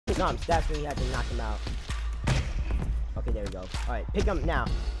jumps. That's when you have to knock him out. Okay, there we go. Alright, pick him now.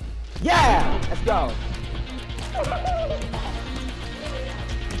 Yeah! Let's go.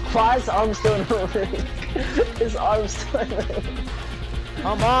 Why is his arm still in the ring? His arm's still in the ring.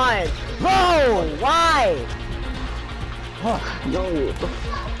 Come on! Bro! Why? No.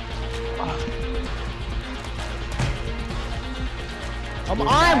 Come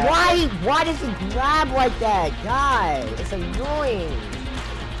on! Why does he grab like that? God! It's annoying.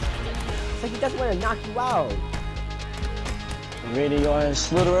 It's like he doesn't want to knock you out. Really on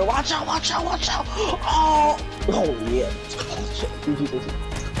Slytherin. Watch out, watch out, watch out! Oh! Oh, yeah.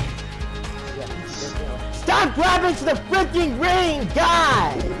 Stop grabbing to the freaking ring,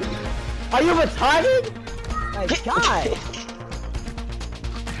 God! Are you retarded? Like, God!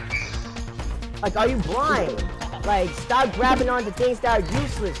 Like, are you blind? Like, stop grabbing onto things that are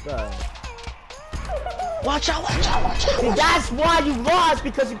useless, bro. Watch out, watch out, watch out! See, that's why you lost,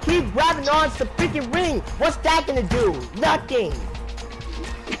 because you keep grabbing onto the freaking ring. What's that gonna do? Nothing.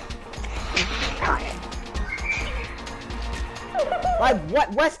 Like,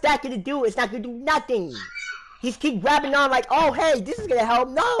 what's that gonna do? It's not gonna do nothing. He's keep grabbing on like, oh, hey, this is gonna help.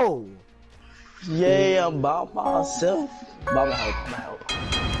 No. Yeah, by myself. By my help,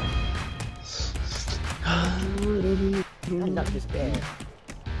 Not enough despair.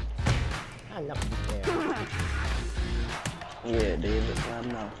 Not enough despair. Yeah, David, I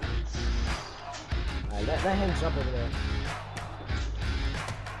know. Alright, let him jump over there.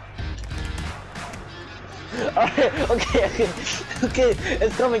 Alright, okay.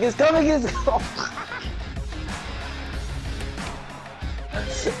 It's coming, it's coming, it's coming.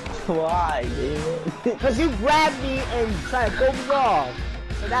 Why, David? Because you grabbed me and tried to throw me off.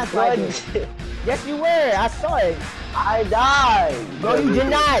 So that's why I did. Yes, you were. I saw it. I died. No, you did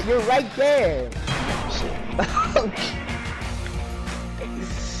not. You're right there.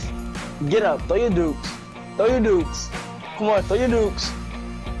 Get up. Throw your dukes. Throw your dukes. Come on, throw your dukes.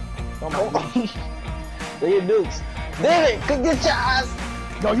 Come on. Throw your dukes. David, get your ass.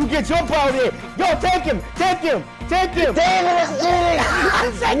 No, you get your ball there. Yo, take him. Take him. Take him. David, that's cheating.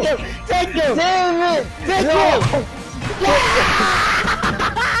 Take him. Take him. David. Take No. him. Yeah!